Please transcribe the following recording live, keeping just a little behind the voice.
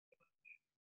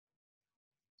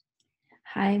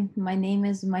Hi, my name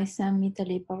is Maysam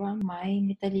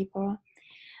Mitalipova.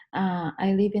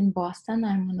 I live in Boston.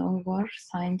 I'm an Uyghur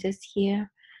scientist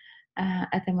here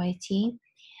at MIT.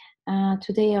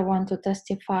 Today I want to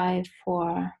testify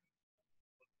for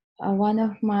one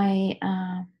of my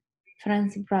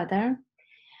friend's brother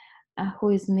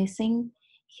who is missing.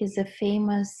 He's a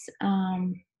famous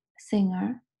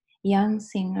singer, young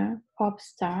singer, pop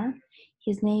star.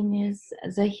 His name is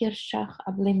Zahir Shah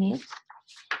Ablemit.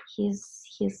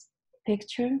 His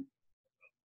picture.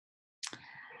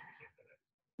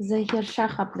 Zahir Shah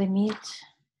Ablemit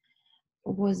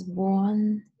was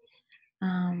born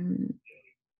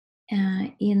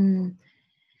in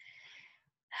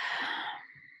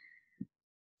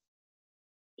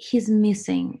he's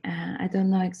missing. I don't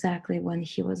know exactly when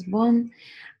he was born.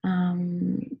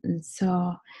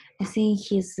 So I think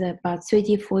he's about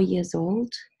 34 years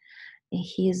old.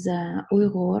 He's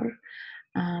Uyghur.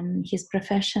 His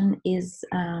profession is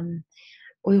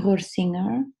Uyghur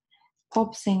singer,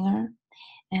 pop singer.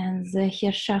 And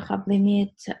Zahir Shah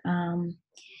Ablemit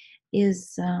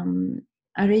is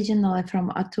originally from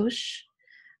Atush.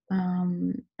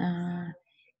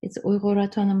 It's Uyghur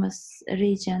Autonomous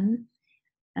Region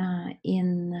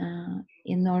in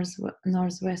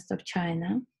northwest of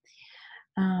China.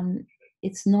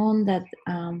 It's known that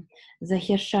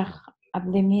Zahir Shah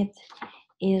Ablemit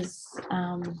is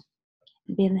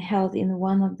been held in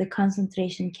one of the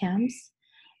concentration camps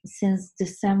since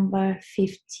December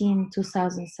 15,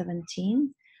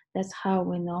 2017. That's how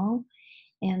we know.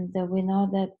 And we know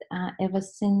that ever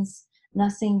since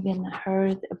nothing been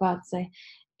heard about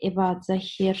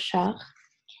Zahir Shah.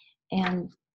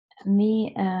 And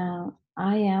me,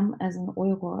 I am as an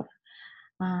Uyghur,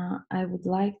 I would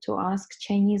like to ask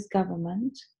Chinese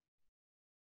government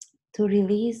to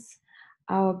release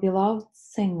our beloved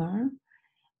singer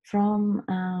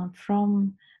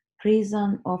from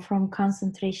prison or from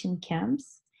concentration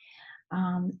camps.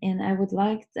 And I would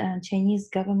like the Chinese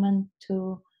government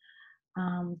to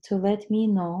let me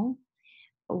know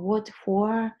what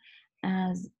for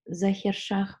Zahir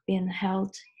Shah been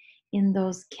held in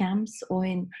those camps or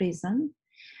in prison.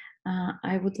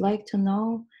 I would like to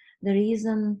know the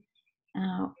reason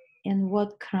and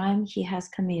what crime he has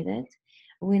committed.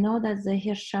 We know that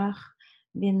Zahir Shah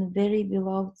been very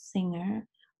beloved singer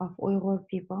of Uyghur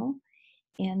people,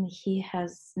 and he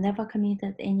has never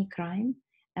committed any crime,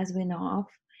 as we know of.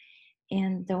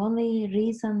 And the only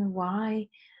reason why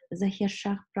Zahir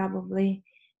Shah probably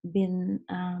been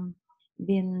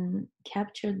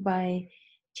captured by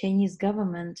Chinese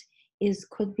government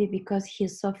could be because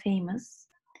he's so famous.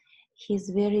 He's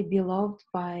very beloved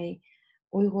by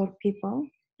Uyghur people,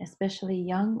 especially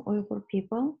young Uyghur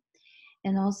people.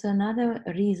 And also another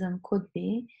reason could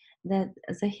be that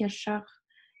Zahir Shah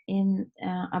in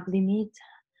Ablemit,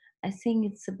 I think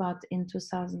it's about in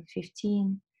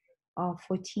 2015 or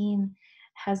 14,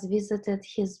 has visited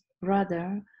his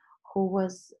brother who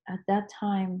was at that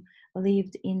time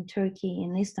lived in Turkey,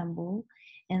 in Istanbul.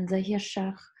 And Zahir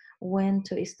Shah went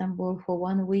to Istanbul for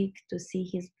 1 week to see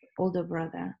his older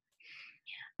brother.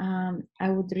 I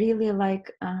would really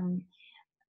like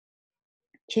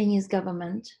Chinese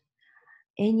government,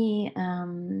 any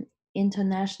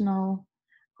international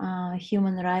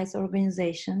human rights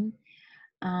organization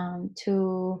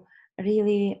to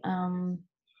really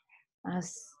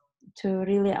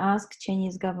ask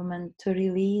Chinese government to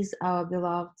release our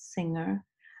beloved singer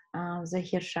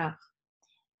Zahir Shah.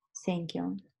 Thank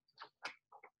you.